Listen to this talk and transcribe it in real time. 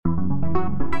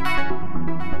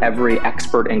every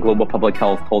expert in global public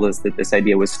health told us that this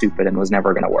idea was stupid and was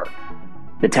never going to work.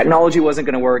 The technology wasn't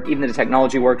going to work. Even if the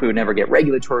technology worked, we would never get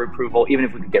regulatory approval. Even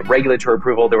if we could get regulatory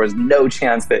approval, there was no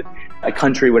chance that a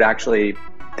country would actually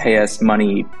pay us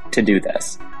money to do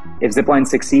this. If Zipline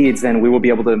succeeds, then we will be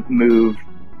able to move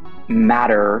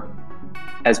matter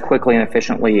as quickly and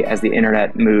efficiently as the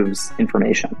internet moves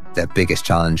information. Their biggest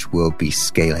challenge will be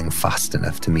scaling fast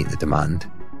enough to meet the demand.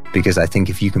 Because I think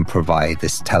if you can provide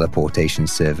this teleportation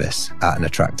service at an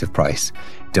attractive price,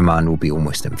 demand will be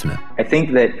almost infinite. I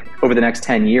think that over the next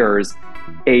 10 years,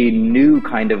 a new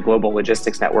kind of global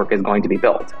logistics network is going to be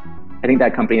built. I think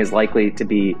that company is likely to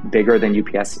be bigger than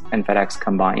UPS and FedEx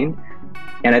combined.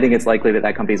 And I think it's likely that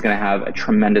that company is going to have a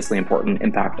tremendously important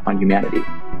impact on humanity.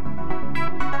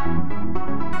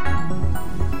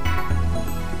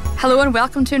 Hello and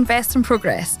welcome to Invest in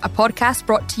Progress, a podcast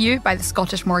brought to you by the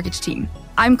Scottish Mortgage team.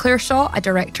 I'm Claire Shaw, a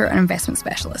director and investment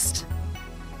specialist.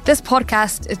 This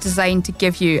podcast is designed to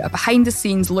give you a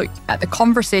behind-the-scenes look at the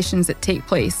conversations that take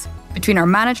place between our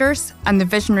managers and the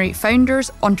visionary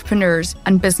founders, entrepreneurs,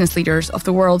 and business leaders of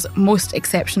the world's most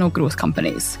exceptional growth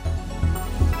companies.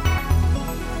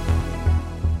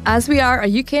 As we are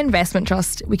a UK investment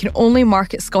trust, we can only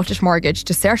market Scottish Mortgage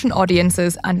to certain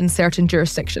audiences and in certain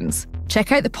jurisdictions.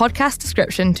 Check out the podcast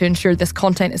description to ensure this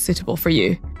content is suitable for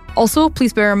you. Also,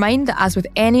 please bear in mind that as with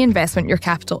any investment, your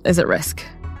capital is at risk.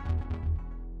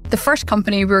 The first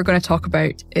company we're going to talk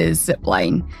about is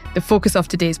Zipline, the focus of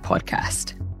today's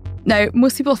podcast. Now,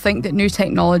 most people think that new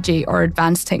technology or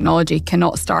advanced technology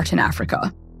cannot start in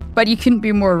Africa, but you couldn't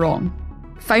be more wrong.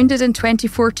 Founded in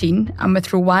 2014 and with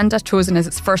Rwanda chosen as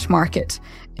its first market,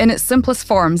 in its simplest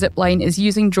form, Zipline is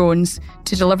using drones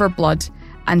to deliver blood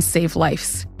and save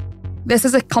lives. This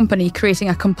is a company creating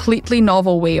a completely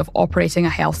novel way of operating a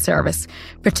health service,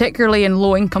 particularly in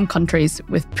low-income countries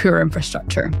with poor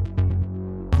infrastructure.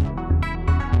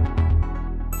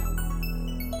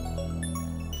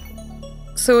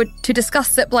 So to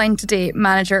discuss Zipline today,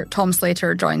 manager Tom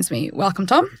Slater joins me. Welcome,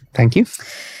 Tom. Thank you.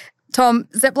 Tom,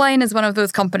 Zipline is one of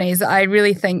those companies that I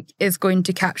really think is going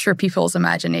to capture people's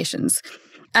imaginations.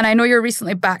 And I know you're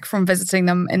recently back from visiting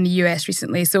them in the US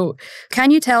recently. So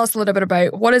can you tell us a little bit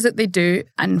about what is it they do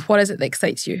and what is it that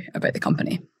excites you about the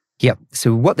company? Yeah.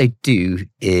 So what they do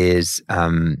is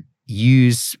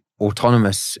use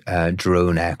autonomous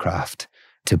drone aircraft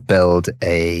to build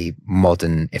a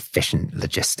modern, efficient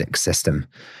logistics system,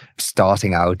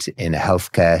 starting out in a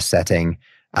healthcare setting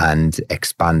and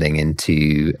expanding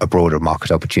into a broader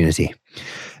market opportunity.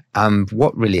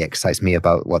 What really excites me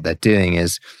about what they're doing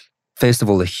is, first of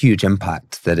all, the huge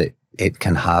impact that it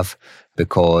can have,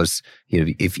 because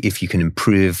if you can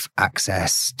improve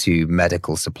access to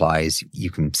medical supplies, you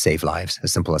can save lives,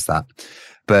 as simple as that.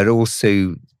 But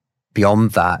also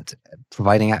beyond that,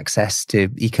 providing access to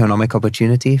economic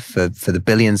opportunity for the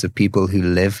billions of people who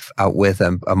live out with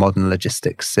a modern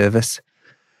logistics service.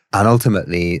 And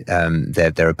ultimately,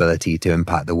 their ability to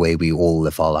impact the way we all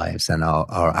live our lives and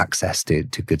our access to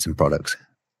goods and products.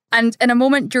 And in a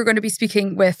moment, you're going to be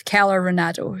speaking with Keller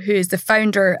Renado, who is the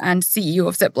founder and CEO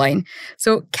of Zipline.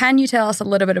 So can you tell us a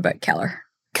little bit about Keller?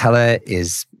 Keller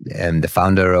is the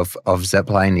founder of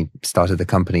Zipline. He started the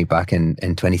company back in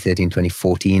 2013,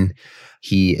 2014.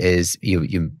 He is,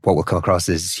 what we'll come across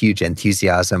is huge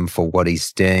enthusiasm for what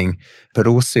he's doing, but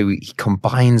also he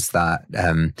combines that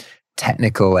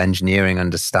technical engineering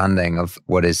understanding of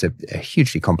what is a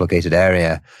hugely complicated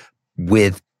area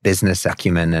with business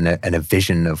acumen and a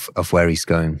vision of where he's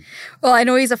going. Well, I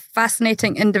know he's a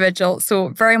fascinating individual, so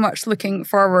very much looking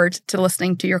forward to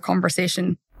listening to your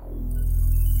conversation.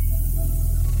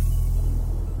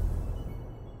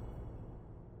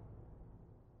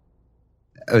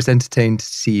 I was entertained to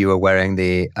see you were wearing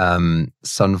the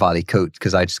Sun Valley coat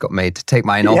because I just got made to take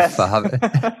mine off.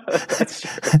 That's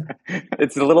true.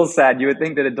 It's a little sad. You would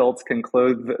think that adults can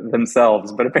clothe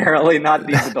themselves, but apparently not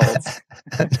these adults.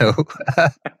 No.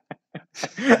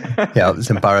 Yeah, it's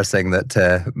embarrassing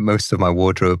that most of my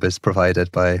wardrobe is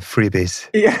provided by freebies.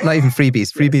 Yeah. Not even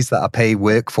freebies that I pay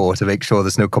work for to make sure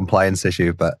there's no compliance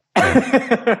issue, but...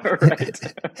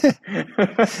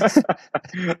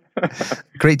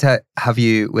 Great to have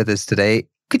you with us today.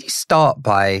 Could you start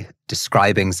by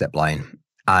describing Zipline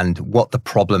and what the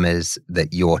problem is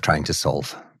that you're trying to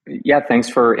solve? Yeah, thanks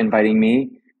for inviting me.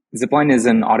 Zipline is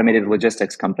an automated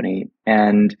logistics company,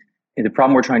 and the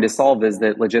problem we're trying to solve is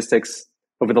that logistics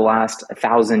over the last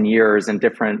 1,000 years in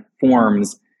different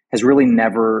forms has really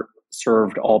never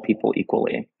served all people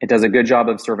equally. It does a good job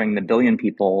of serving the billion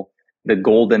people, the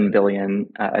golden billion,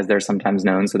 as they're sometimes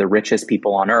known, so the richest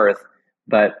people on earth.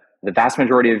 But the vast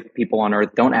majority of people on Earth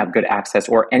don't have good access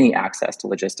or any access to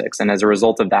logistics. And as a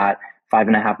result of that,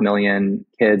 5.5 million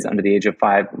kids under the age of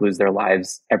 5 lose their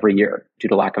lives every year due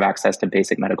to lack of access to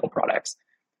basic medical products.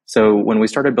 So when we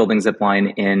started building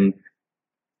Zipline in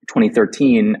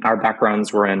 2013, our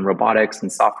backgrounds were in robotics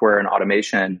and software and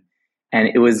automation. And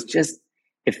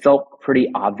it felt pretty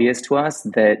obvious to us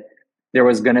that there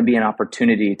was going to be an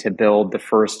opportunity to build the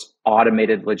first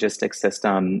automated logistics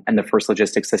system and the first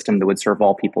logistics system that would serve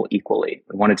all people equally.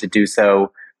 We wanted to do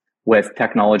so with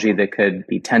technology that could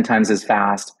be 10 times as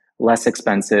fast, less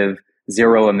expensive,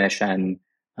 zero emission,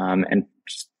 and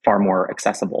just far more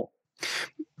accessible.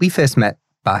 We first met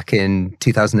back in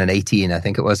 2018, I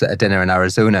think it was, at a dinner in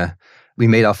Arizona. We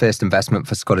made our first investment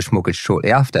for Scottish Mortgage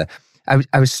shortly after.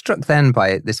 I was struck then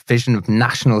by this vision of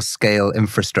national scale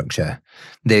infrastructure,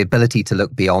 the ability to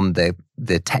look beyond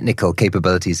the technical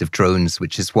capabilities of drones,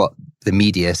 which is what the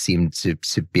media seemed to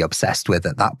be obsessed with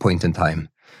at that point in time.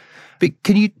 But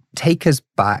can you take us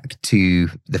back to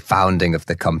the founding of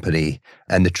the company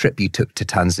and the trip you took to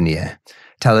Tanzania?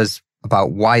 Tell us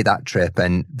about why that trip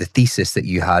and the thesis that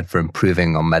you had for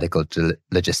improving on medical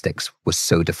logistics was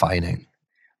so defining.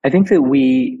 I think that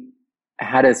we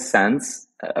had a sense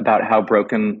about how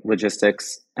broken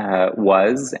logistics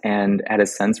was and had a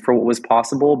sense for what was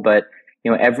possible. But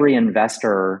every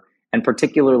investor, and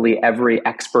particularly every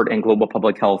expert in global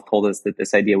public health, told us that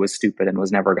this idea was stupid and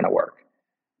was never going to work.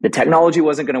 The technology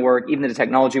wasn't going to work. Even if the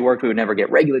technology worked, we would never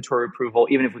get regulatory approval.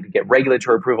 Even if we could get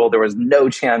regulatory approval, there was no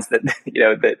chance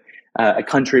that a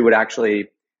country would actually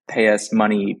pay us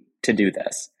money to do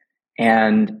this.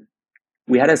 And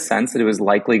we had a sense that it was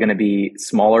likely going to be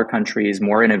smaller countries,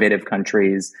 more innovative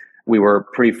countries. We were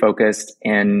pretty focused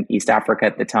in East Africa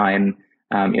at the time,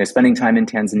 spending time in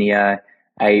Tanzania.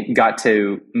 I got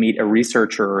to meet a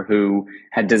researcher who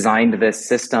had designed this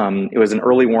system. It was an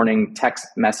early warning text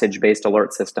message-based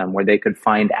alert system where they could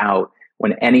find out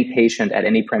when any patient at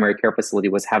any primary care facility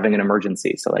was having an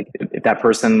emergency. So like if that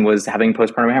person was having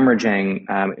postpartum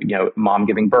hemorrhaging, mom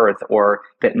giving birth, or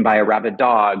bitten by a rabid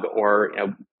dog, or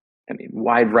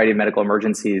wide variety of medical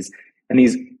emergencies. And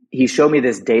he showed me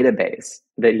this database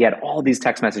that he had all these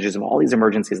text messages of all these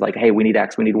emergencies, like, hey, we need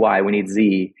X, we need Y, we need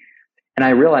Z. And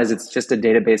I realized it's just a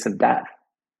database of death.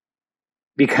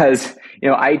 Because,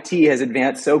 IT has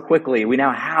advanced so quickly. We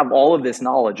now have all of this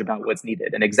knowledge about what's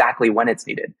needed and exactly when it's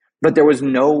needed. But there was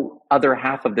no other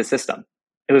half of the system.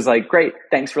 It was like, great,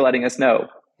 thanks for letting us know.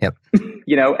 Yep.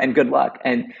 And good luck.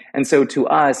 And so to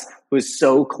us, it was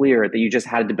so clear that you just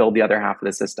had to build the other half of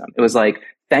the system. It was like,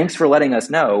 thanks for letting us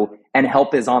know, and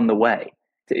help is on the way.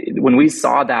 When we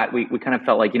saw that, we kind of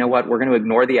felt like, we're going to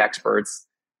ignore the experts.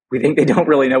 We think they don't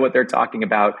really know what they're talking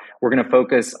about. We're going to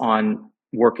focus on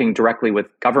working directly with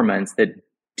governments that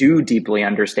do deeply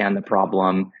understand the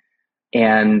problem.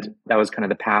 And that was kind of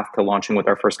the path to launching with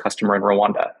our first customer in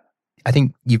Rwanda. I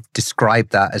think you've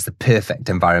described that as the perfect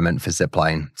environment for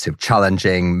Zipline. So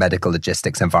challenging medical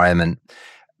logistics environment,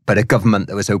 but a government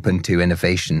that was open to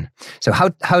innovation. So how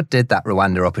did that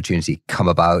Rwanda opportunity come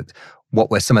about? What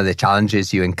were some of the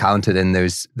challenges you encountered in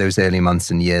those early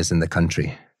months and years in the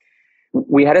country?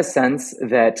 We had a sense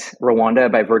that Rwanda,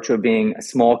 by virtue of being a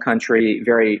small country,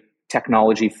 very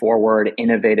technology forward,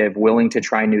 innovative, willing to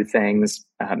try new things,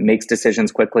 makes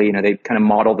decisions quickly. They kind of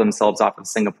model themselves off of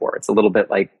Singapore. It's a little bit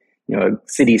like a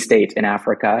city-state in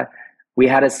Africa. We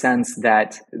had a sense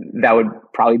that would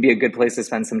probably be a good place to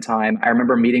spend some time. I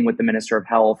remember meeting with the Minister of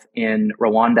Health in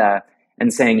Rwanda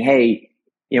and saying, hey,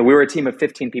 we were a team of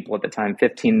 15 people at the time,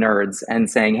 15 nerds, and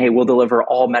saying, hey, we'll deliver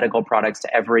all medical products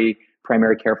to every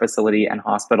primary care facility and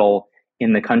hospital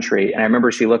in the country. And I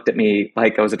remember she looked at me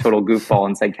like I was a total goofball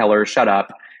and said, Keller, shut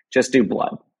up, just do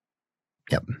blood.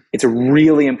 Yep. It's a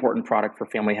really important product for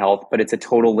family health, but it's a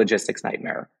total logistics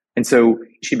nightmare. And so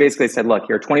she basically said, look,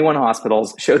 here are 21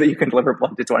 hospitals, show that you can deliver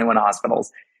blood to 21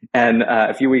 hospitals. And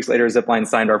a few weeks later, Zipline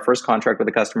signed our first contract with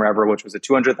a customer ever, which was a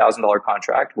 $200,000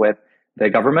 contract with the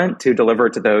government to deliver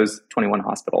to those 21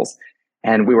 hospitals.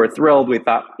 And we were thrilled. We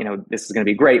thought, this is going to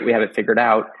be great. We have it figured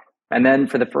out. And then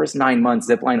for the first 9 months,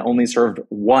 Zipline only served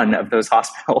one of those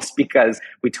hospitals because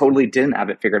we totally didn't have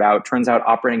it figured out. Turns out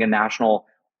operating an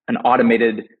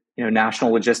automated,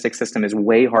 national logistics system is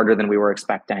way harder than we were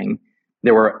expecting.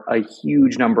 There were a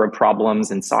huge number of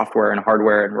problems in software and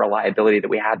hardware and reliability that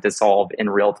we had to solve in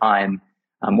real time.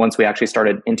 Once we actually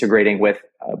started integrating with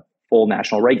a full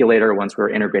national regulator, once we were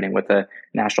integrating with a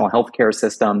national healthcare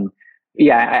system.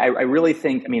 Yeah, I really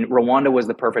think, Rwanda was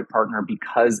the perfect partner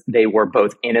because they were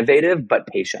both innovative but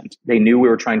patient. They knew we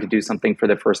were trying to do something for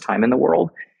the first time in the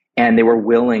world, and they were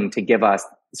willing to give us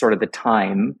sort of the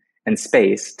time and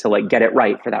space to get it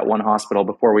right for that one hospital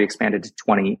before we expanded to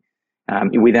 20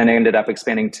 We then ended up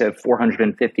expanding to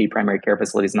 450 primary care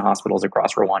facilities and hospitals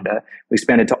across Rwanda. We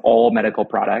expanded to all medical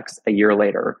products a year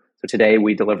later. So today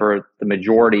we deliver the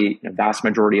vast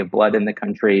majority of blood in the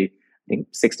country. I think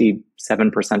 67%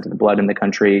 of the blood in the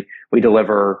country. We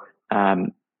deliver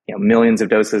millions of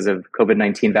doses of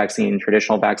COVID-19 vaccine,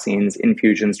 traditional vaccines,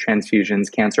 infusions,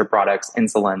 transfusions, cancer products,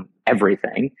 insulin,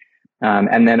 everything.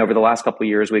 And then over the last couple of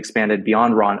years, we expanded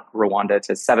beyond Rwanda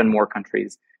to 7 more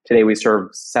countries. Today, we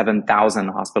serve 7,000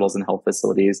 hospitals and health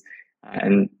facilities,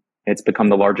 and it's become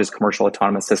the largest commercial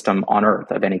autonomous system on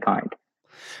earth of any kind.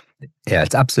 Yeah,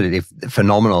 it's absolutely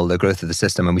phenomenal, the growth of the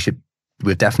system, and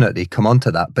we'll definitely come on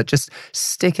to that. But just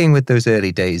sticking with those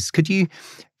early days, could you,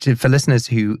 for listeners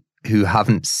who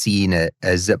haven't seen a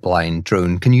Zipline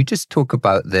drone, can you just talk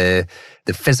about the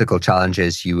physical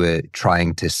challenges you were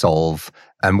trying to solve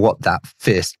and what that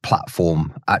first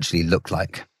platform actually looked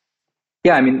like?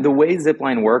 Yeah, I mean, the way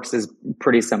Zipline works is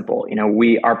pretty simple.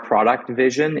 Our product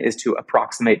vision is to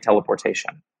approximate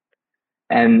teleportation.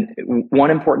 And one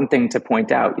important thing to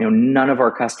point out, none of our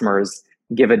customers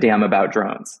give a damn about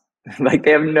drones. Like,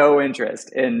 they have no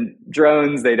interest in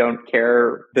drones. They don't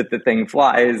care that the thing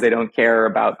flies. They don't care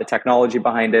about the technology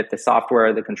behind it, the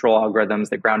software, the control algorithms,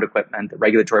 the ground equipment, the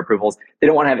regulatory approvals. They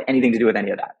don't want to have anything to do with any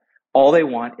of that. All they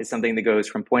want is something that goes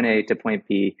from point A to point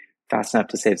B fast enough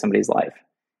to save somebody's life.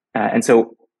 And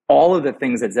so all of the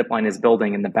things that Zipline is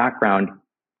building in the background,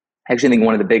 I actually think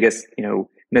one of the biggest,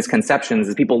 misconceptions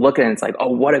is people look at it and it's like, oh,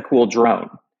 what a cool drone.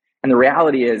 And the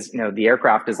reality is, the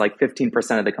aircraft is like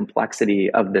 15% of the complexity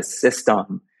of the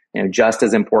system, just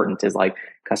as important as like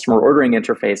customer ordering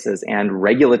interfaces and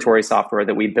regulatory software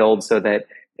that we build so that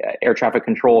air traffic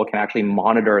control can actually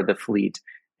monitor the fleet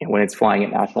when it's flying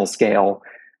at national scale.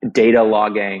 Data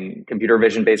logging, computer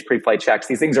vision-based pre-flight checks.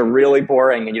 These things are really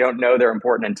boring and you don't know they're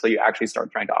important until you actually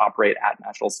start trying to operate at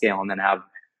national scale and then have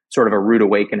sort of a rude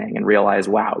awakening and realize,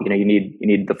 wow, you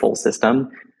need the full system.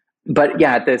 But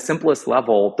yeah, at the simplest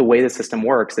level, the way the system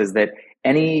works is that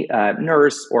any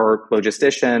nurse or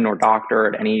logistician or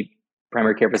doctor at any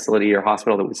primary care facility or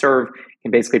hospital that we serve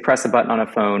can basically press a button on a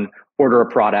phone, order a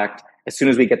product. As soon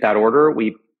as we get that order,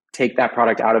 we take that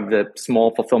product out of the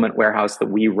small fulfillment warehouse that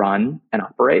we run and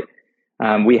operate.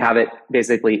 We have it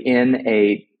basically in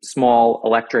a small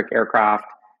electric aircraft.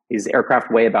 These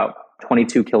aircraft weigh about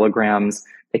 22 kilograms.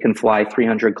 They can fly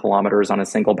 300 kilometers on a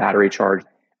single battery charge.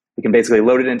 We can basically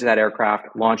load it into that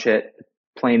aircraft, launch it.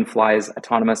 Plane flies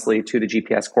autonomously to the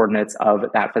GPS coordinates of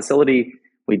that facility.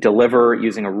 We deliver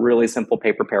using a really simple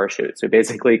paper parachute. So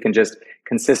basically can just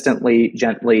consistently,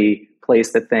 gently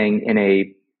place the thing in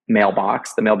a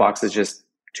mailbox. The mailbox is just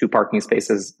 2 parking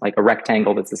spaces, like a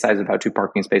rectangle that's the size of about 2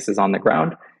 parking spaces on the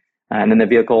ground. And then the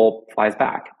vehicle flies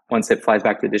back. Once it flies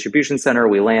back to the distribution center,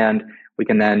 we land. We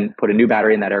can then put a new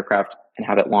battery in that aircraft and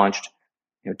have it launched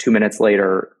 2 minutes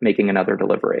later, making another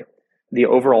delivery. The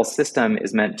overall system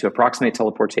is meant to approximate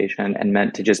teleportation and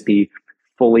meant to just be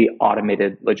fully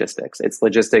automated logistics. It's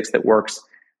logistics that works,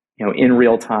 in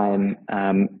real time,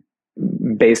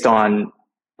 based on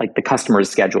like the customer's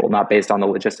schedule, not based on the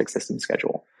logistics system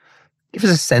schedule. Give us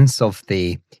a sense of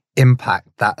the impact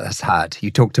that has had.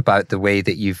 You talked about the way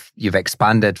that you've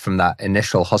expanded from that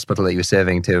initial hospital that you were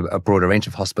serving to a broader range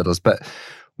of hospitals, but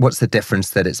what's the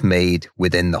difference that it's made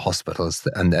within the hospitals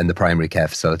and the primary care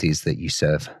facilities that you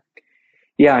serve?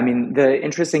 Yeah, I mean, the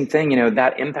interesting thing,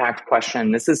 that impact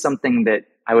question, this is something that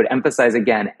I would emphasize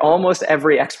again. Almost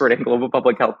every expert in global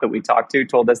public health that we talked to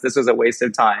told us this was a waste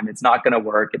of time. It's not going to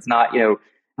work. It's not,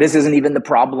 this isn't even the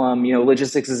problem.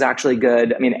 Logistics is actually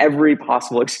good. I mean, every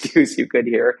possible excuse you could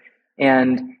hear.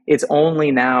 And it's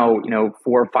only now, 4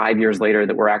 or 5 years later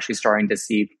that we're actually starting to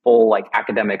see full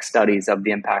academic studies of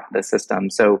the impact of the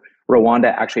system. So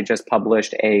Rwanda actually just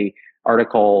published a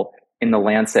article in the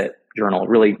Lancet journal,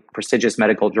 really prestigious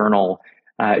medical journal,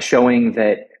 showing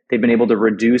that they've been able to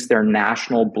reduce their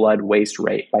national blood waste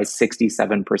rate by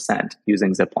 67%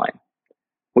 using Zipline,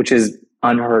 which is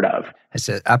unheard of. It's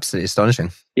absolutely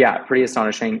astonishing. Yeah, pretty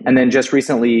astonishing. And then just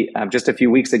recently, just a few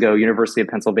weeks ago, University of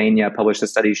Pennsylvania published a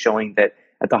study showing that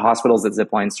at the hospitals that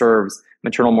Zipline serves,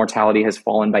 maternal mortality has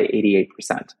fallen by 88%,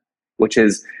 which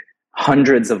is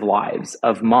hundreds of lives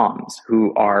of moms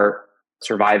who are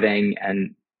surviving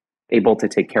and able to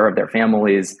take care of their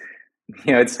families.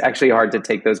 It's actually hard to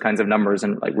take those kinds of numbers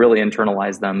and really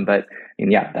internalize them. But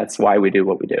that's why we do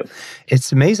what we do.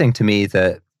 It's amazing to me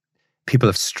that people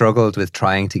have struggled with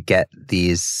trying to get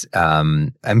these,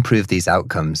 improve these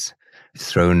outcomes,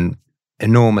 thrown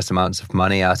enormous amounts of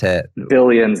money at it.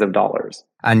 Billions of dollars.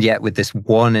 And yet with this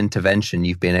one intervention,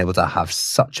 you've been able to have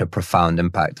such a profound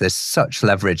impact. There's such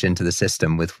leverage into the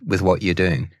system with what you're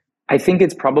doing. I think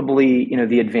it's probably,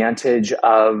 the advantage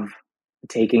of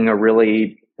taking a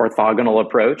really orthogonal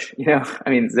approach.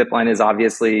 Zipline is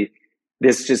obviously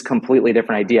this just completely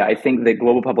different idea. I think that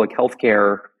global public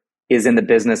healthcare is in the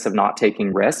business of not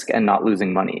taking risk and not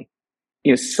losing money.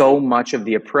 So much of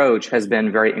the approach has been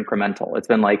very incremental. It's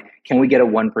been like, can we get a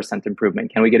 1%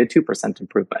 improvement? Can we get a 2%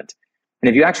 improvement? And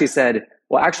if you actually said,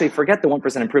 well, actually forget the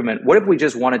 1% improvement, what if we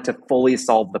just wanted to fully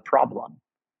solve the problem?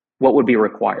 What would be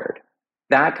required?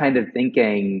 That kind of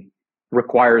thinking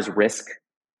requires risk,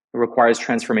 it requires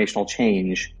transformational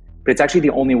change, but it's actually the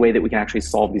only way that we can actually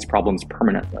solve these problems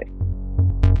permanently.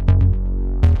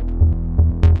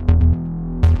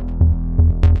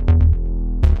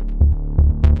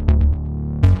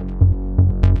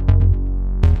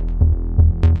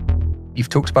 You've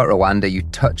talked about Rwanda, you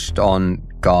touched on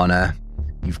Ghana,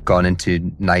 you've gone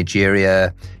into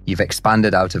Nigeria, you've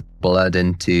expanded out of blood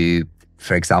into,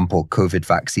 for example, COVID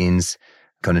vaccines,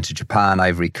 gone into Japan,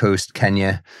 Ivory Coast,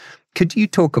 Kenya. Could you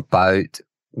talk about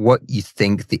what you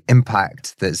think the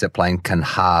impact that Zipline can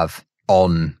have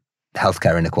on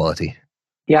healthcare inequality?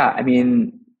 Yeah,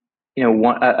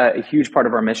 a huge part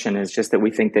of our mission is just that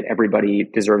we think that everybody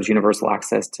deserves universal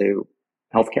access to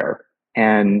healthcare.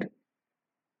 And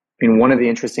one of the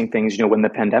interesting things, when the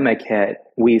pandemic hit,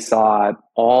 we saw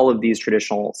all of these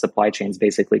traditional supply chains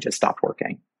basically just stopped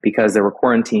working because there were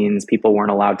quarantines. People weren't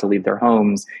allowed to leave their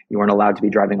homes. You weren't allowed to be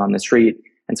driving on the street.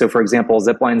 And so, for example,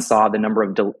 Zipline saw the number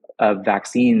of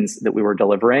vaccines that we were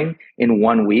delivering in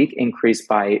 1 week increase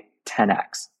by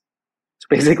 10x. So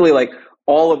basically,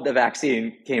 all of the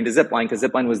vaccine came to Zipline because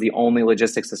Zipline was the only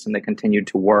logistics system that continued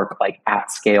to work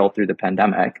at scale through the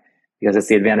pandemic. Because it's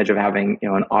the advantage of having,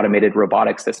 an automated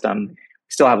robotic system. We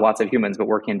still have lots of humans, but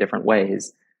working in different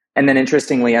ways. And then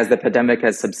interestingly, as the pandemic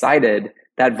has subsided,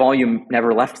 that volume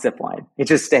never left Zipline. It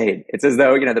just stayed. It's as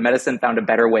though, the medicine found a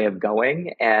better way of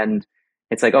going. And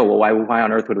it's like, oh, well, why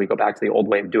on earth would we go back to the old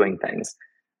way of doing things?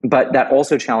 But that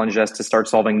also challenged us to start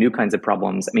solving new kinds of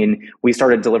problems. We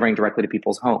started delivering directly to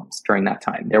people's homes during that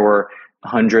time. There were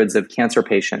hundreds of cancer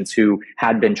patients who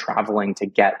had been traveling to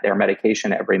get their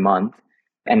medication every month.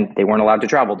 And they weren't allowed to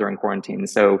travel during quarantine.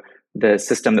 So the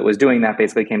system that was doing that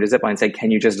basically came to Zipline and said, can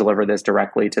you just deliver this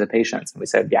directly to the patients? And we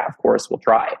said, yeah, of course, we'll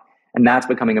try. And that's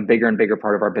becoming a bigger and bigger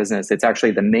part of our business. It's actually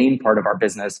the main part of our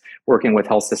business working with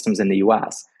health systems in the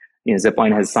US.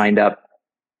 Zipline has signed up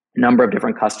a number of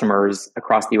different customers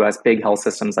across the US, big health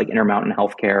systems like Intermountain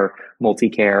Healthcare,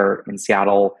 MultiCare in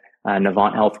Seattle,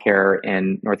 Novant Healthcare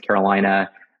in North Carolina.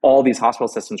 All these hospital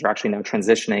systems are actually now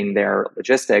transitioning their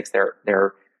logistics,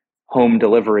 their home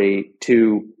delivery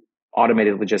to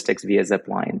automated logistics via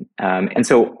Zipline. And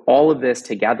so all of this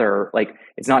together,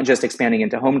 it's not just expanding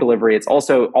into home delivery, it's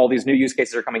also all these new use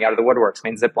cases are coming out of the woodworks.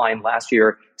 Zipline last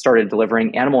year started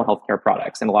delivering animal healthcare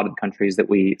products in a lot of the countries that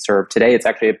we serve. Today, it's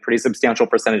actually a pretty substantial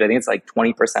percentage. I think it's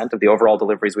 20% of the overall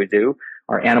deliveries we do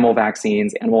are animal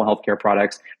vaccines, animal healthcare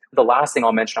products. The last thing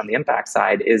I'll mention on the impact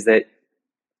side is that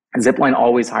Zipline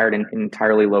always hired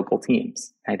entirely local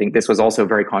teams. I think this was also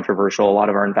very controversial. A lot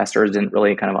of our investors didn't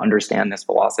really kind of understand this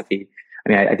philosophy.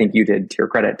 I think you did, to your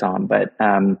credit, Tom. But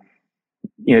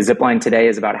Zipline today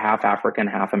is about half African,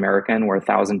 half American. We're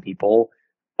 1,000 people.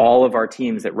 All of our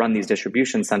teams that run these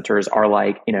distribution centers are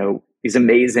these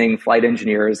amazing flight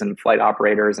engineers and flight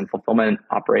operators and fulfillment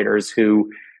operators who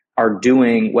are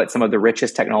doing what some of the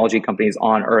richest technology companies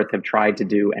on earth have tried to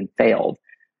do and failed.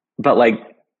 But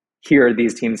here,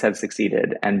 these teams have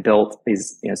succeeded and built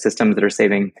these systems that are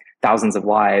saving thousands of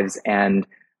lives. And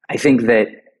I think that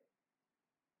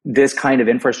this kind of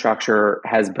infrastructure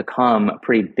has become a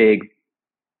pretty big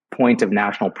point of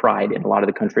national pride in a lot of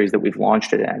the countries that we've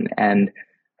launched it in. And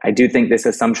I do think this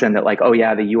assumption that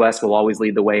the US will always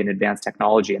lead the way in advanced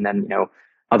technology and then,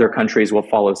 other countries will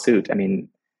follow suit.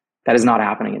 That is not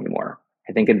happening anymore.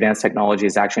 I think advanced technology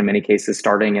is actually in many cases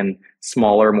starting in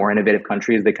smaller, more innovative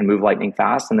countries that can move lightning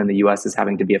fast. And then the US is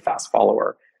having to be a fast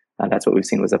follower. That's what we've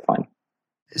seen with Zipline.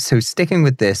 So sticking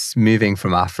with this, moving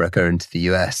from Africa into the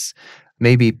US,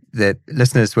 maybe the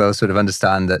listeners will sort of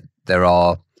understand that there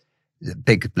are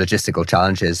big logistical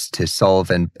challenges to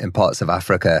solve in parts of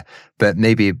Africa, but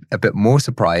maybe a bit more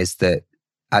surprised that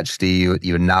actually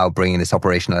you're now bringing this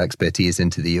operational expertise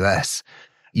into the US.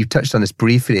 You touched on this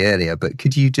briefly earlier, but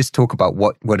could you just talk about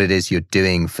what it is you're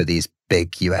doing for these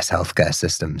big US healthcare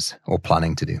systems or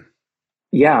planning to do?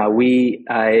 Yeah,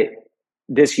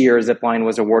 this year Zipline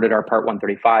was awarded our Part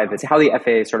 135. It's how the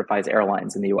FAA certifies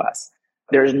airlines in the US.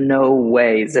 There's no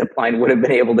way Zipline would have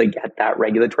been able to get that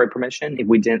regulatory permission if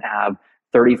we didn't have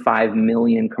 35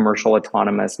 million commercial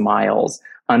autonomous miles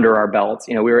under our belts.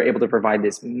 We were able to provide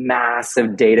this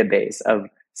massive database of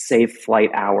safe flight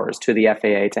hours to the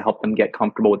FAA to help them get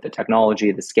comfortable with the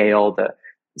technology, the scale, the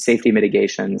safety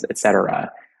mitigations, et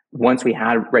cetera. Once we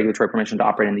had regulatory permission to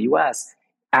operate in the US,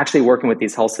 actually working with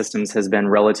these health systems has been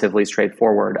relatively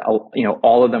straightforward.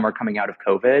 All of them are coming out of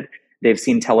COVID. They've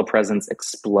seen telepresence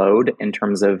explode in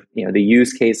terms of, the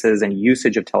use cases, and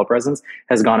usage of telepresence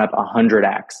has gone up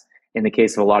 100x in the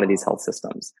case of a lot of these health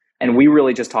systems. And we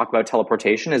really just talk about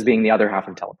teleportation as being the other half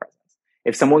of telepresence.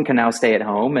 If someone can now stay at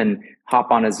home and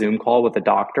hop on a Zoom call with a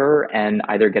doctor and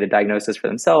either get a diagnosis for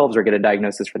themselves or get a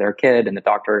diagnosis for their kid, and the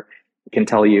doctor can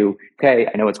tell you, okay,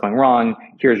 I know what's going wrong.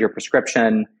 Here's your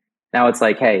prescription. Now it's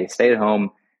like, hey, stay at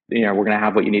home. We're going to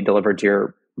have what you need delivered to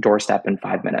your doorstep in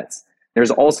 5 minutes.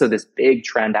 There's also this big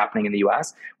trend happening in the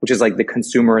US, which is like the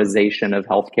consumerization of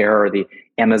healthcare, or the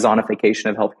Amazonification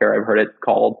of healthcare, I've heard it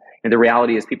called. And the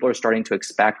reality is people are starting to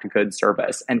expect good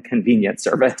service and convenient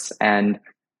service. And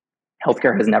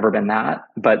healthcare has never been that,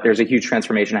 but there's a huge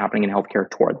transformation happening in healthcare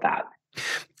toward that.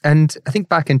 And I think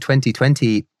back in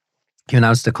 2020, you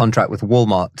announced a contract with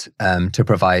Walmart to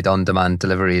provide on-demand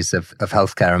deliveries of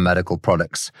healthcare and medical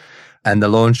products. And the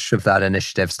launch of that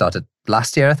initiative started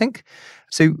last year, I think.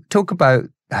 So talk about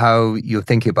how you're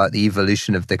thinking about the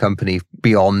evolution of the company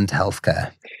beyond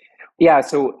healthcare. Yeah,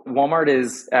 so Walmart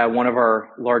is one of our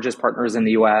largest partners in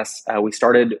the US. We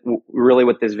started really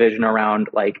with this vision around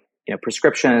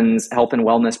prescriptions, health and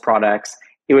wellness products.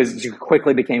 It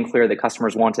quickly became clear that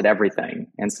customers wanted everything.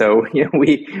 And so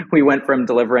we went from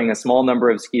delivering a small number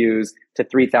of SKUs to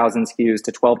 3,000 SKUs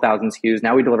to 12,000 SKUs.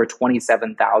 Now we deliver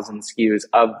 27,000 SKUs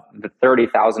of the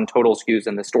 30,000 total SKUs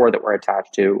in the store that we're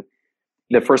attached to.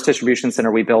 The first distribution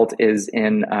center we built is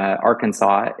in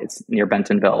Arkansas. It's near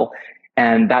Bentonville.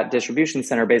 And that distribution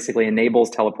center basically enables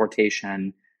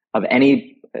teleportation of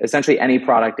essentially any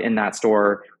product in that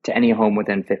store to any home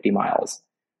within 50 miles.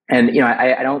 And,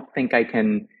 I don't think I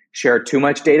can share too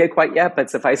much data quite yet, but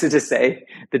suffice it to say,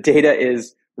 the data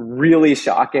is really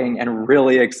shocking and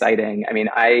really exciting. I mean,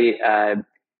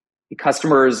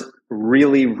 customers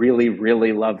really, really,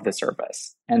 really love the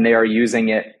service, and they are using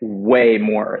it way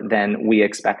more than we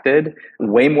expected,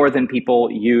 way more than people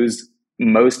use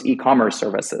most e-commerce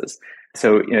services.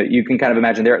 So, you can kind of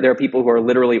imagine there are people who are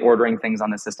literally ordering things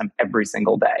on the system every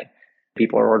single day.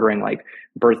 People are ordering like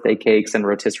birthday cakes and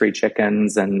rotisserie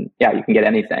chickens, and you can get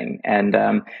anything. And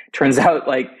turns out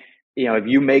if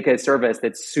you make a service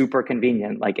that's super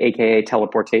convenient, like AKA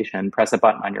teleportation, press a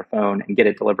button on your phone and get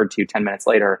it delivered to you 10 minutes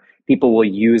later, people will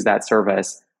use that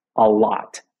service a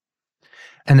lot.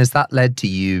 And has that led to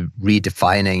you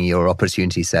redefining your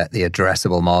opportunity set, the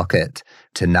addressable market,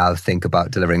 to now think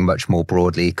about delivering much more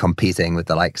broadly, competing with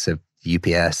the likes of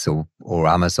UPS or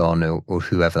Amazon or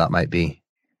whoever that might be?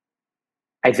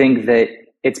 I think that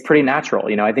it's pretty natural.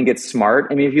 I think it's smart.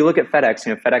 I mean, if you look at FedEx,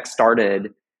 FedEx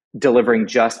started delivering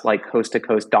just like coast to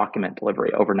coast document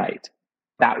delivery overnight.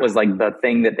 That was like the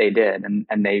thing that they did.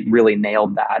 And they really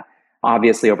nailed that.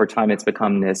 Obviously, over time, it's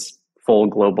become this full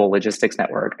global logistics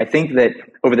network. I think that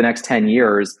over the next 10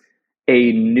 years,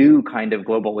 a new kind of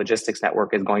global logistics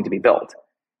network is going to be built.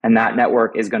 And that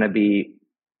network is going to be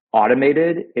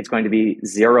automated. It's going to be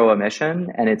zero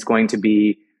emission, and it's going to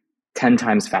be 10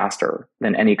 times faster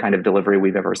than any kind of delivery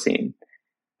we've ever seen.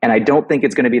 And I don't think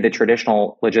it's going to be the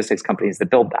traditional logistics companies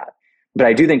that build that. But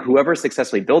I do think whoever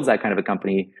successfully builds that kind of a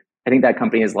company, I think that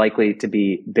company is likely to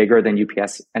be bigger than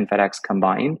UPS and FedEx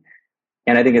combined.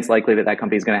 And I think it's likely that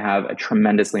company is going to have a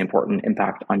tremendously important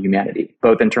impact on humanity,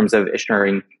 both in terms of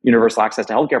ensuring universal access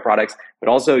to healthcare products, but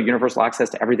also universal access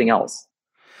to everything else.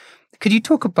 Could you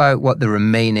talk about what the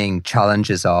remaining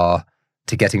challenges are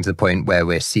to getting to the point where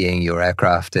we're seeing your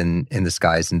aircraft in the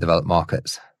skies in developed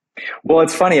markets? Well,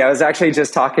 it's funny. I was actually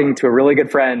just talking to a really good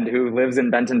friend who lives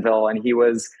in Bentonville, and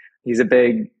he's a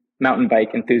big mountain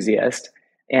bike enthusiast.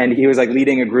 And he was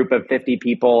leading a group of 50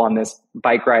 people on this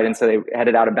bike ride. And so they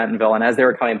headed out of Bentonville. And as they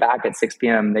were coming back at 6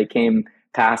 p.m., they came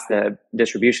past the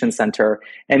distribution center.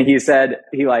 And he said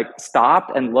he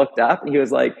stopped and looked up, and he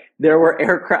was like, there were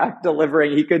aircraft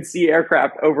delivering. He could see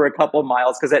aircraft over a couple of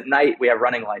miles, because at night we have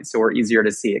running lights, so we're easier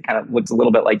to see. It kind of looks a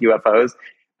little bit like UFOs.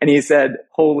 And he said,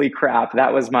 holy crap,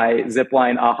 that was my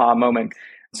zipline aha moment.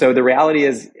 So the reality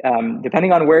is,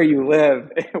 depending on where you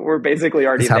live, we're basically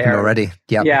already there. It's happening already.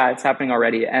 Yep. Yeah, it's happening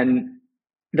already. And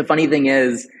the funny thing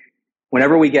is,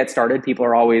 whenever we get started, people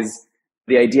are always,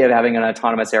 the idea of having an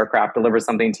autonomous aircraft deliver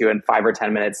something to you in 5 or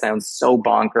 10 minutes sounds so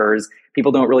bonkers.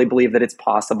 People don't really believe that it's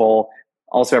possible.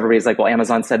 Also, everybody's like, well,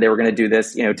 Amazon said they were going to do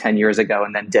this, 10 years ago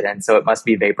and then didn't. So it must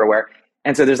be vaporware.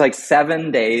 And so there's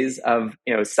 7 days of,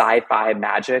 sci-fi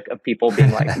magic of people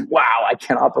being like, wow, I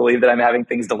cannot believe that I'm having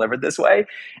things delivered this way.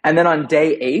 And then on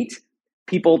day 8,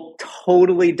 people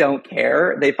totally don't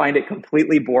care. They find it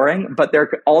completely boring, but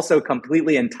they're also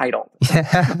completely entitled.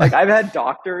 Like I've had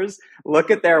doctors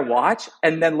look at their watch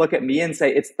and then look at me and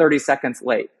say, it's 30 seconds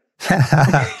late.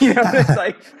 It's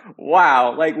like,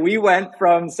 wow, like we went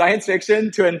from science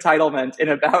fiction to entitlement in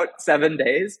about 7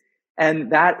 days.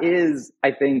 And that is,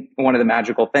 I think, one of the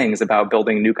magical things about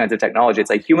building new kinds of technology. It's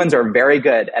like humans are very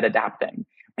good at adapting.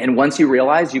 And once you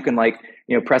realize you can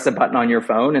press a button on your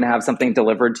phone and have something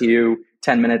delivered to you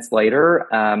 10 minutes later,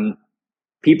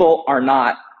 people are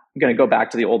not going to go back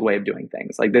to the old way of doing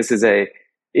things. Like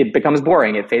it becomes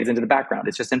boring. It fades into the background.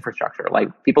 It's just infrastructure. Like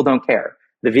people don't care.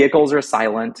 The vehicles are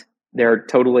silent. They're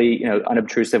totally,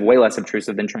 unobtrusive, way less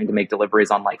obtrusive than trying to make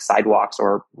deliveries on like sidewalks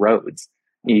or roads.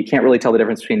 You can't really tell the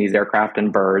difference between these aircraft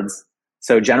and birds.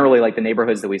 So generally, like the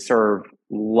neighborhoods that we serve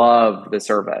love the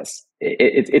service.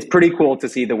 It's pretty cool to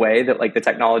see the way that like the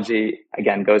technology,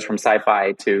 again, goes from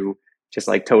sci-fi to just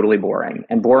like totally boring.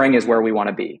 And boring is where we want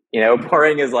to be.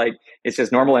 Boring is like, it's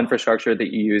just normal infrastructure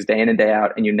that you use day in and day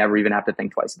out and you never even have to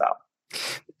think twice about.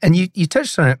 And you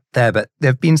touched on it there, but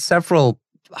there have been several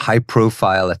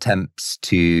high-profile attempts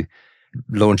to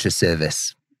launch a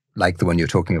service like the one you're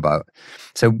talking about.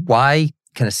 So why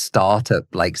can a startup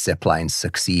like Zipline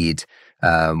succeed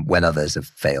when others have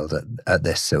failed at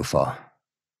this so far?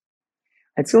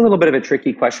 It's a little bit of a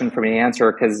tricky question for me to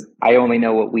answer because I only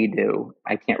know what we do.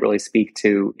 I can't really speak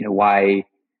to why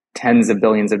tens of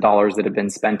billions of dollars that have been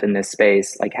spent in this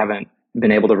space haven't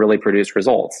been able to really produce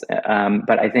results.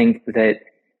 But I think that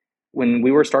when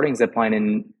we were starting Zipline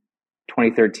in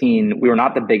 2013, we were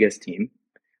not the biggest team.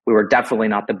 We were definitely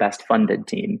not the best funded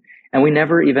team. And we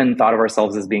never even thought of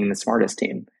ourselves as being the smartest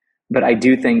team. But I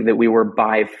do think that we were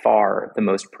by far the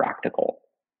most practical.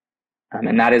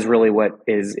 And that is really what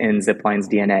is in Zipline's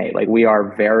DNA. Like we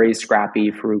are very scrappy,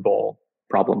 frugal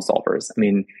problem solvers. I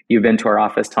mean, you've been to our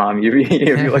office, Tom. You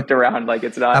looked around. Like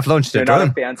it's not. I've launched a drone.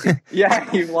 Not fancy.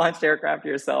 Yeah, you've launched aircraft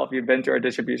yourself. You've been to our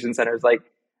distribution centers. Like,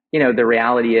 the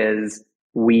reality is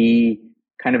we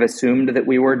kind of assumed that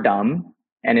we were dumb.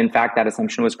 And in fact, that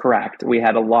assumption was correct. We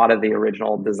had a lot of the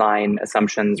original design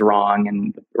assumptions wrong,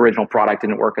 and the original product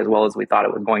didn't work as well as we thought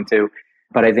it was going to.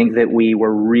 But I think that we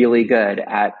were really good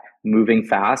at moving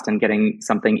fast and getting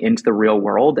something into the real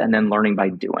world and then learning by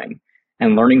doing.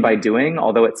 And learning by doing,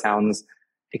 although it sounds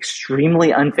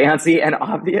extremely unfancy and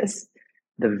obvious,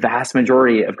 the vast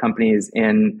majority of companies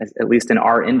at least in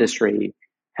our industry,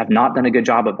 have not done a good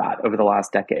job of that over the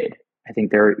last decade. I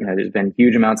think there's been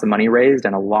huge amounts of money raised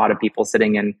and a lot of people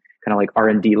sitting in kind of like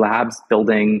R&D labs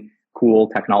building cool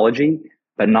technology,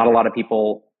 but not a lot of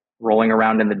people rolling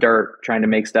around in the dirt trying to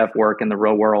make stuff work in the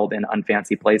real world in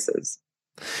unfancy places.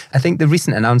 I think the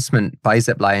recent announcement by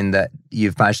Zipline that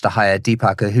you've managed to hire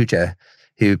Deepak Ahuja,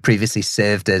 who previously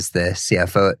served as the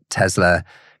CFO at Tesla,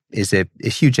 is a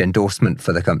huge endorsement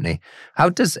for the company. How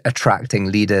does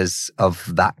attracting leaders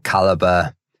of that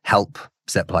caliber help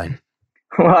Zipline?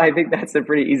 Well, I think that's a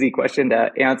pretty easy question to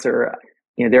answer.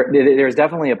 There's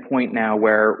definitely a point now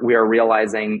where we are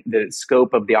realizing the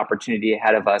scope of the opportunity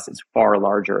ahead of us is far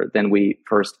larger than we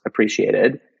first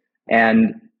appreciated.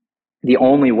 And the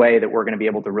only way that we're going to be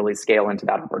able to really scale into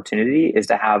that opportunity is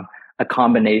to have a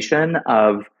combination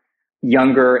of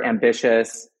younger,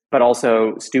 ambitious, but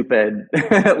also stupid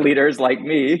leaders like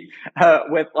me,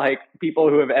 with people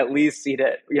who have at least seen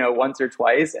it, once or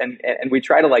twice. And we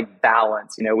try to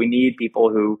balance, we need people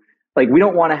who we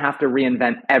don't want to have to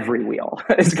reinvent every wheel.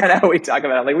 It's kind of how we talk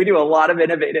about it. We do a lot of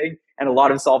innovating and a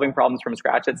lot of solving problems from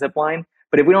scratch at Zipline.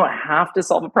 But if we don't have to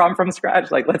solve a problem from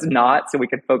scratch, let's not, so we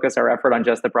can focus our effort on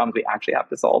just the problems we actually have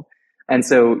to solve. And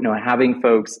so, having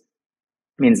folks,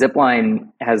 Zipline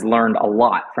has learned a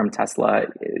lot from Tesla,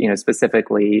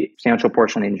 specifically, a substantial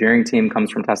portion of the engineering team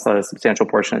comes from Tesla, a substantial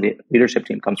portion of the leadership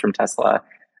team comes from Tesla.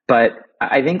 But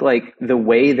I think the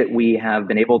way that we have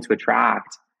been able to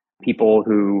attract people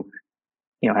who,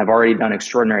 have already done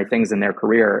extraordinary things in their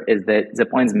career is that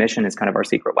Zipline's mission is kind of our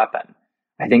secret weapon.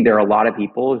 I think there are a lot of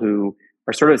people who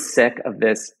are sort of sick of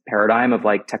this paradigm of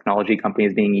technology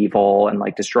companies being evil and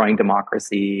destroying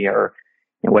democracy or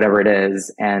whatever it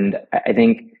is. And I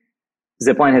think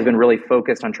Zipline has been really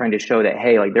focused on trying to show that,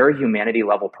 hey, there are humanity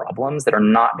level problems that are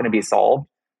not going to be solved,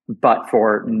 but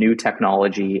for new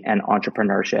technology and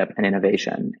entrepreneurship and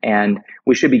innovation. And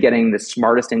we should be getting the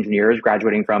smartest engineers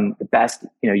graduating from the best,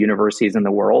 universities in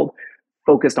the world,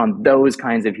 focused on those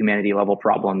kinds of humanity level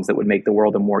problems that would make the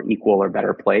world a more equal or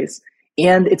better place.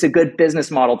 And it's a good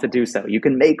business model to do so. You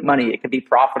can make money. It can be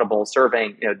profitable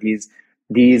serving,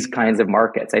 these kinds of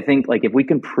markets. I think if we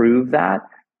can prove that,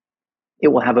 it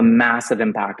will have a massive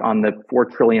impact on the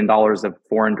 $4 trillion of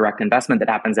foreign direct investment that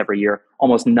happens every year,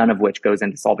 almost none of which goes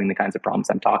into solving the kinds of problems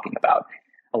I'm talking about.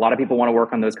 A lot of people want to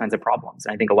work on those kinds of problems.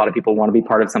 And I think a lot of people want to be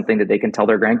part of something that they can tell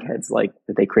their grandkids, like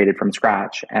that they created from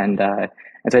scratch. And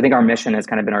so I think our mission has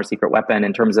kind of been our secret weapon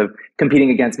in terms of competing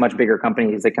against much bigger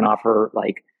companies that can offer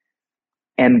like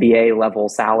MBA level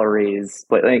salaries,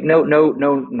 but like no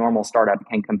normal startup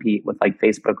can compete with like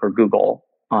Facebook or Google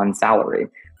on salary,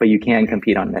 but you can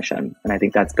compete on mission. And I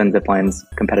think that's been Zipline's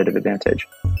competitive advantage.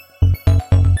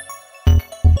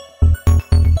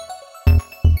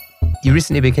 You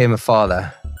recently became a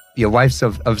father. Your wife's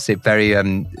obviously very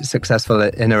successful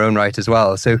in her own right as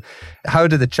well. So how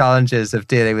do the challenges of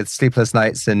dealing with sleepless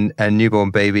nights and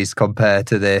newborn babies compare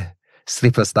to the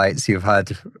sleepless nights you've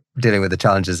had dealing with the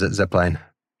challenges at Zipline?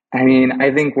 I mean,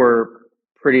 I think we're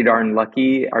pretty darn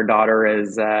lucky. Our daughter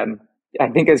is, I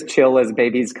think, as chill as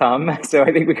babies come. So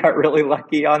I think we got really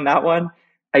lucky on that one.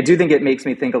 I do think it makes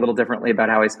me think a little differently about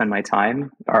how I spend my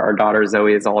time. Our daughter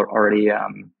Zoe is already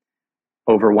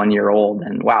over 1 year old,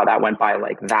 and wow, that went by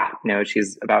like that. You know,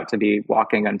 she's about to be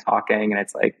walking and talking, and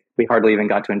it's like we hardly even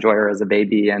got to enjoy her as a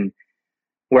baby. And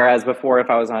whereas before, if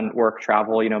I was on work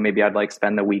travel, you know, maybe I'd like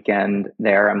spend the weekend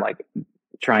there. I'm like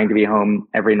trying to be home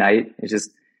every night. It's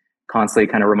just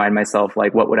constantly kind of remind myself,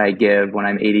 like, what would I give when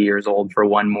I'm 80 years old for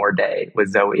one more day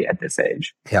with Zoe at this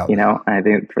age? Yeah. You know, and I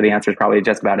think for the answer is probably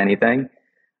just about anything.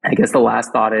 I guess the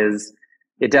last thought is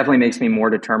it definitely makes me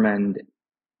more determined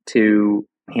to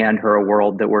hand her a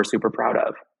world that we're super proud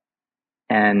of,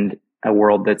 and a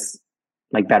world that's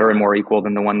like better and more equal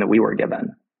than the one that we were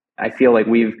given. I feel like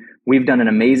we've done an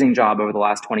amazing job over the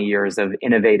last 20 years of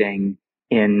innovating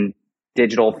in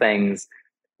digital things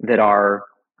that are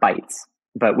bytes,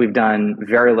 but we've done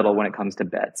very little when it comes to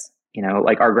bits. You know,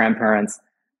 like our grandparents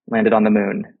landed on the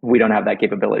moon. We don't have that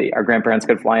capability. Our grandparents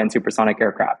could fly in supersonic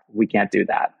aircraft. We can't do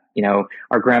that. You know,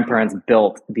 our grandparents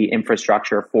built the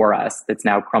infrastructure for us that's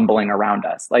now crumbling around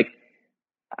us. Like,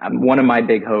 one of my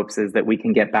big hopes is that we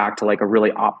can get back to like a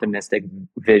really optimistic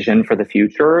vision for the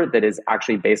future that is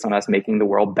actually based on us making the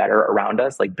world better around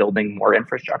us, like building more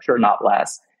infrastructure, not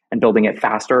less, and building it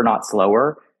faster, not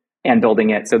slower, and building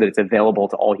it so that it's available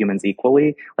to all humans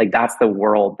equally. Like, that's the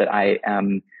world that I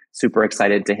am super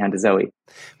excited to hand to Zoe.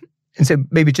 And so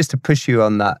maybe just to push you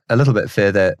on that a little bit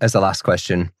further as the last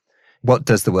question, what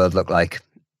does the world look like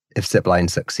if Zipline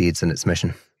succeeds in its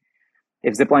mission?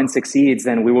 If Zipline succeeds,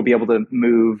 then we will be able to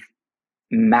move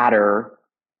matter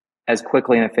as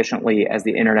quickly and efficiently as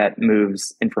the internet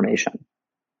moves information.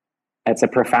 That's a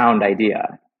profound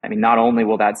idea. I mean, not only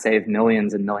will that save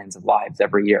millions and millions of lives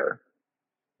every year,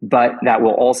 but that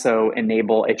will also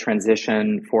enable a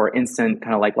transition for instant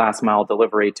kind of like last mile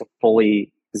delivery to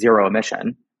fully zero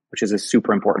emission, which is a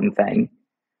super important thing.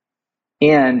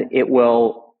 And it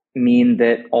will mean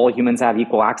that all humans have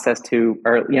equal access to,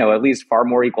 or, you know, at least far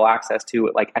more equal access to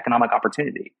like economic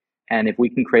opportunity. And if we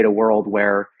can create a world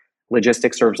where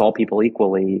logistics serves all people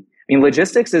equally, I mean,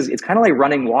 logistics it's kind of like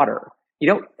running water. You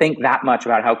don't think that much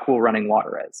about how cool running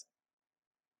water is,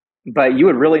 but you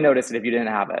would really notice it if you didn't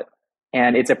have it.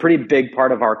 And it's a pretty big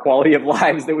part of our quality of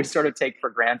lives that we sort of take for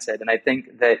granted. And I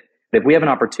think that if we have an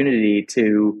opportunity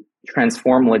to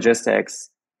transform logistics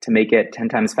to make it 10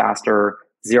 times faster,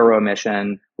 zero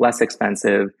emission, less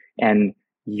expensive, and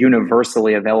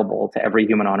universally available to every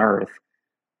human on Earth,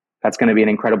 that's going to be an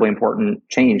incredibly important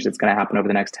change that's going to happen over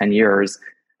the next 10 years.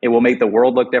 It will make the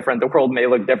world look different. The world may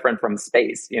look different from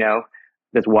space, you know.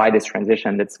 That's why this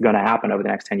transition that's going to happen over the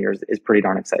next 10 years is pretty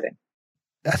darn exciting.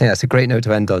 I think that's a great note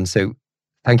to end on. So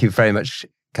thank you very much,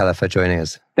 Kala, for joining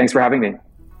us. Thanks for having me.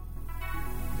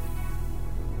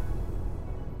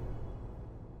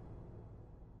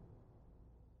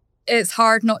 It's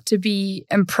hard not to be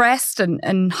impressed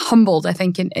and humbled, I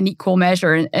think, in equal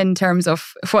measure in terms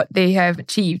of what they have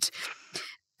achieved.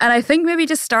 And I think maybe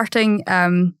just starting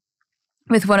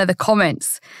with one of the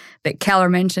comments that Keller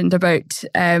mentioned about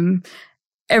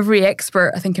every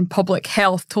expert, I think, in public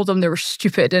health told them they were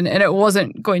stupid and it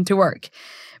wasn't going to work.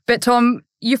 But Tom,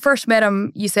 you first met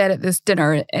him, you said, at this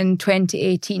dinner in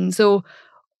 2018. So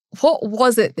what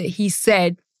was it that he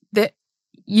said that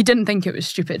you didn't think it was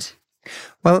stupid?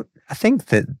 Well, I think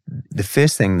that the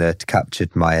first thing that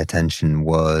captured my attention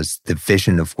was the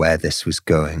vision of where this was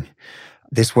going.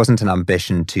 This wasn't an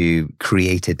ambition to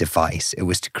create a device. It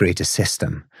was to create a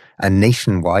system, a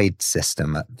nationwide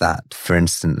system at that, for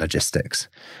instant logistics.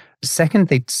 Second,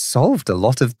 they'd solved a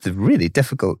lot of the really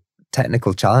difficult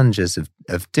technical challenges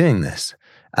of doing this,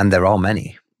 and there are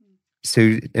many.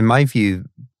 So in my view,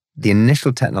 the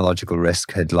initial technological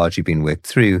risk had largely been worked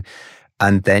through,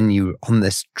 And then you're on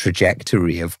this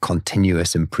trajectory of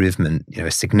continuous improvement.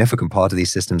 A significant part of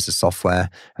these systems is software,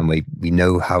 and we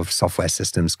know how software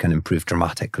systems can improve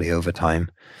dramatically over time.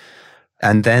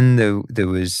 And then there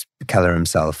was Keller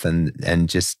himself and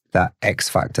just that X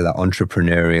factor, that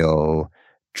entrepreneurial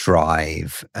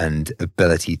drive and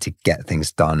ability to get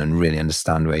things done and really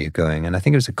understand where you're going. And I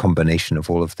think it was a combination of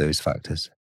all of those factors.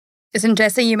 It's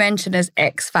interesting you mentioned his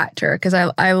X factor, because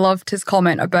I loved his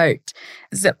comment about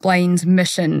Zipline's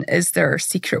mission is their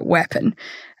secret weapon.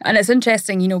 And it's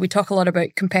interesting, we talk a lot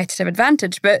about competitive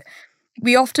advantage, but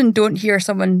we often don't hear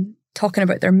someone talking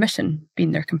about their mission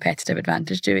being their competitive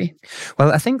advantage, do we?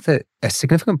 Well, I think that a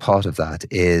significant part of that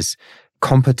is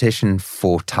competition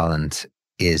for talent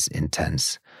is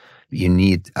intense. You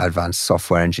need advanced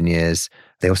software engineers.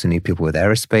 They also need people with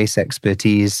aerospace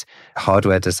expertise,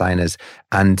 hardware designers.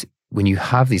 And when you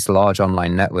have these large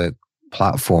online network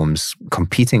platforms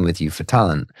competing with you for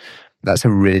talent, that's a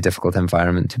really difficult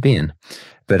environment to be in.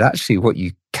 But actually what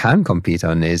you can compete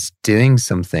on is doing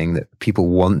something that people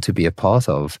want to be a part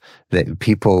of, that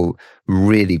people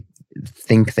really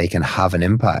think they can have an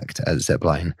impact at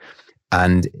Zipline.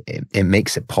 And it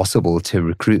makes it possible to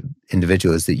recruit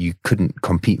individuals that you couldn't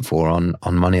compete for on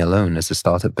money alone as a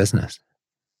startup business.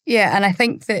 Yeah, and I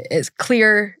think that it's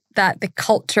clear that the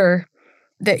culture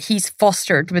that he's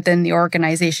fostered within the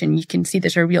organization, you can see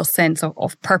there's a real sense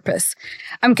of purpose.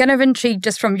 I'm kind of intrigued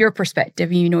just from your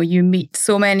perspective. You meet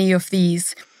so many of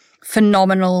these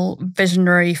phenomenal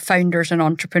visionary founders and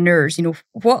entrepreneurs.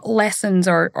 What lessons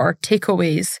or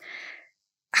takeaways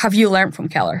have you learned from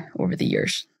Keller over the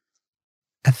years?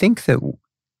 I think that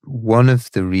one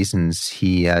of the reasons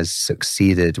he has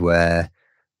succeeded where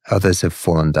others have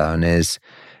fallen down is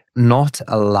not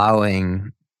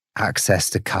allowing access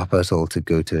to capital to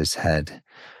go to his head.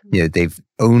 They've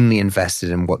only invested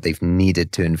in what they've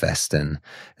needed to invest in.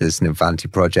 There's vanity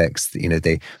projects.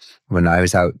 When I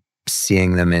was out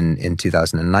seeing them in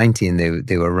 2019,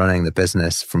 they were running the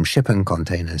business from shipping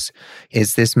containers.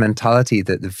 It's this mentality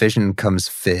that the vision comes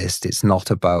first. It's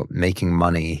not about making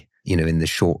money, in the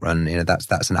short run.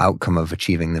 That's an outcome of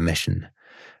achieving the mission.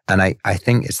 And I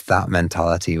think it's that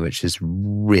mentality which has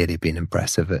really been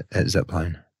impressive at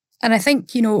Zipline. And I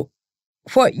think,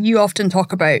 what you often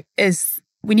talk about is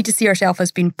we need to see ourselves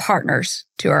as being partners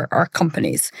to our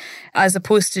companies, as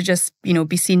opposed to just,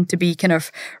 be seen to be kind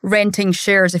of renting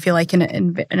shares, if you like, in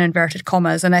inverted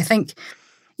commas. And I think,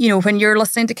 when you're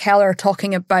listening to Keller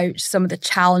talking about some of the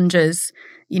challenges,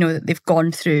 that they've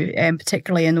gone through,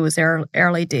 particularly in those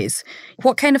early days,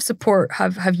 what kind of support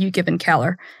have you given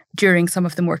Keller during some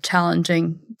of the more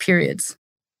challenging periods?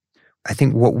 I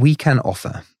think what we can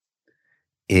offer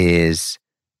is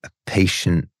a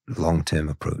patient, long-term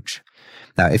approach.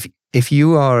 Now, if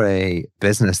you are a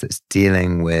business that's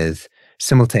dealing with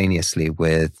simultaneously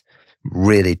with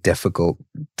really difficult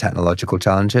technological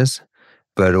challenges,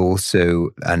 but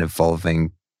also an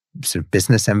evolving sort of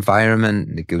business environment,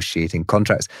 negotiating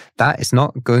contracts, that is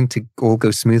not going to all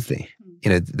go smoothly.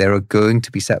 There are going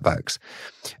to be setbacks.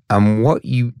 And what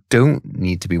you don't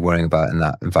need to be worrying about in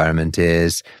that environment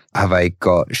is, have I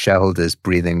got shareholders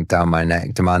breathing down my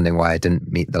neck, demanding why I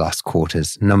didn't meet the last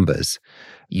quarter's numbers?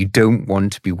 You don't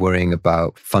want to be worrying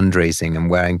about fundraising and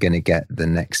where I'm going to get the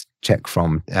next check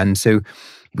from. And so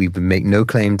we would make no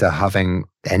claim to having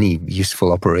any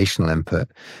useful operational input.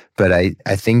 But I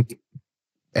think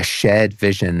a shared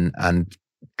vision and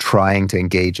trying to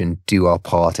engage and do our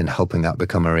part in helping that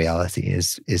become a reality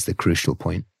is the crucial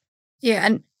point. Yeah,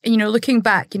 and looking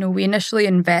back, we initially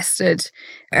invested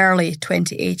early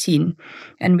 2018,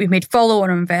 and we made follow-on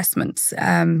investments,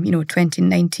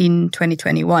 2019,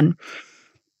 2021.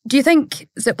 Do you think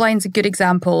Zipline's a good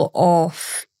example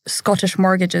of Scottish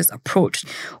Mortgage's approach?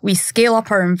 We scale up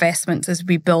our investments as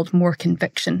we build more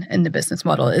conviction in the business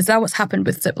model. Is that what's happened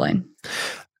with Zipline?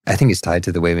 I think it's tied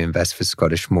to the way we invest for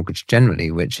Scottish Mortgage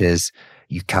generally, which is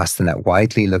you cast the net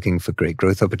widely looking for great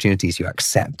growth opportunities. You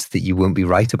accept that you won't be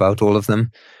right about all of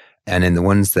them. And in the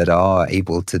ones that are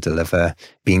able to deliver,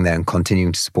 being there and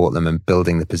continuing to support them and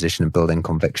building the position and building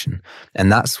conviction.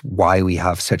 And that's why we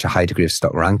have such a high degree of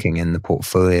stock ranking in the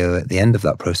portfolio at the end of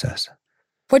that process.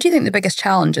 What do you think the biggest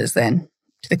challenge is then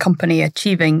to the company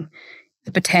achieving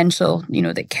the potential,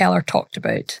 that Keller talked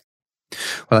about?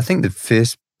 Well, I think the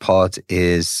first part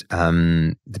is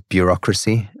the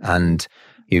bureaucracy, and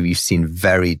you've seen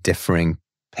very differing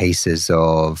paces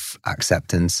of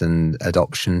acceptance and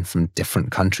adoption from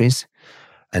different countries.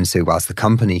 And so whilst the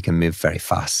company can move very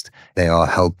fast, they are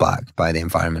held back by the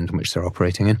environment in which they're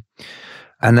operating in.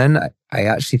 And then I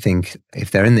actually think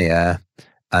if they're in the air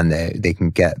and they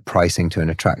can get pricing to an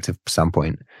attractive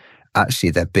standpoint,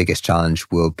 actually their biggest challenge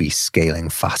will be scaling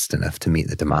fast enough to meet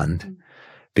the demand.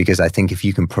 Because I think if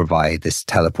you can provide this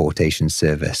teleportation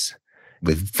service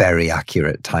with very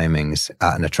accurate timings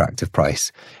at an attractive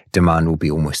price, demand will be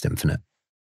almost infinite.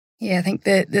 Yeah, I think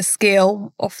the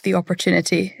scale of the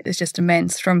opportunity is just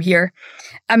immense from here.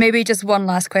 And maybe just one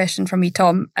last question from me,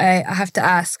 Tom. I have to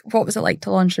ask, what was it like to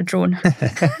launch a drone?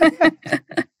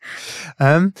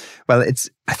 Well,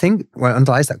 I think what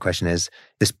underlies that question is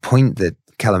this point that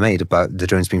Keller made about the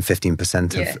drones being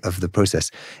 15% of the process.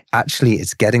 Actually,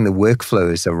 it's getting the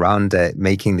workflows around it,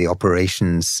 making the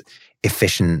operations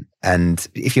efficient. And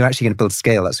if you're actually going to build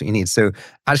scale, that's what you need. So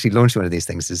actually launching one of these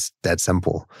things is dead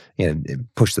simple.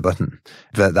 Push the button.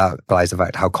 But that implies the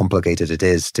fact how complicated it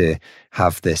is to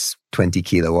have this 20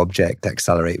 kilo object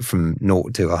accelerate from 0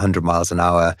 to 100 miles an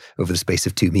hour over the space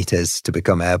of 2 meters to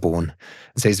become airborne.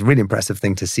 So it's a really impressive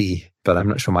thing to see, but I'm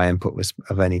not sure my input was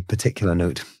of any particular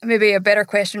note. Maybe a better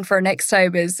question for next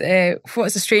time is,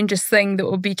 what's the strangest thing that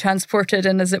will be transported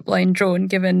in a zipline drone,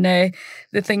 given the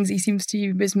things he seems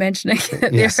to be mentioning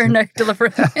that they are now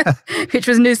delivering, which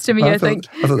was news to me, I think.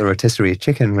 I thought the rotisserie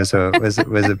chicken was a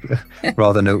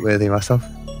rather noteworthy myself.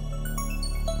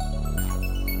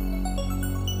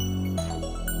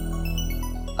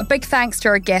 A big thanks to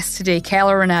our guest today,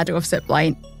 Keller Renado of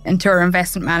Zipline, and to our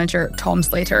investment manager, Tom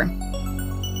Slater.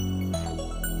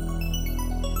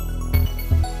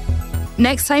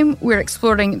 Next time, we're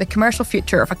exploring the commercial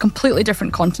future of a completely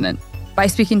different continent by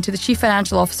speaking to the Chief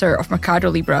Financial Officer of Mercado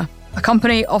Libre, a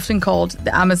company often called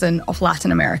the Amazon of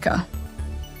Latin America.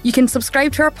 You can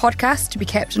subscribe to our podcast to be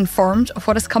kept informed of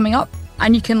what is coming up,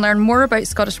 and you can learn more about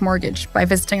Scottish Mortgage by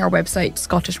visiting our website,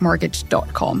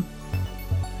 scottishmortgage.com.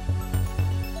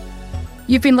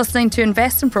 You've been listening to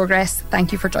Invest in Progress.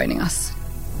 Thank you for joining us.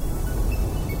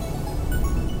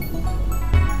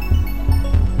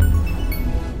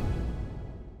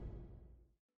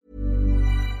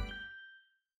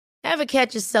 Ever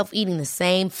catch yourself eating the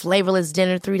same flavorless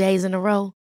dinner 3 days in a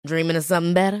row? Dreaming of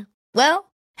something better?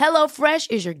 Well,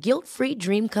 HelloFresh is your guilt-free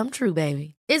dream come true,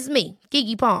 baby. It's me,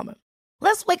 Keke Palmer.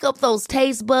 Let's wake up those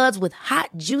taste buds with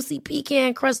hot, juicy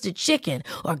pecan-crusted chicken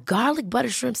or garlic butter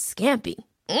shrimp scampi.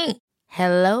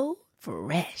 Hello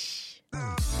Fresh.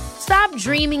 Stop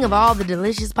dreaming of all the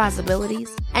delicious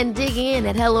possibilities and dig in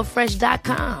at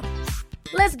HelloFresh.com.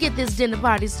 Let's get this dinner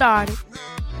party started.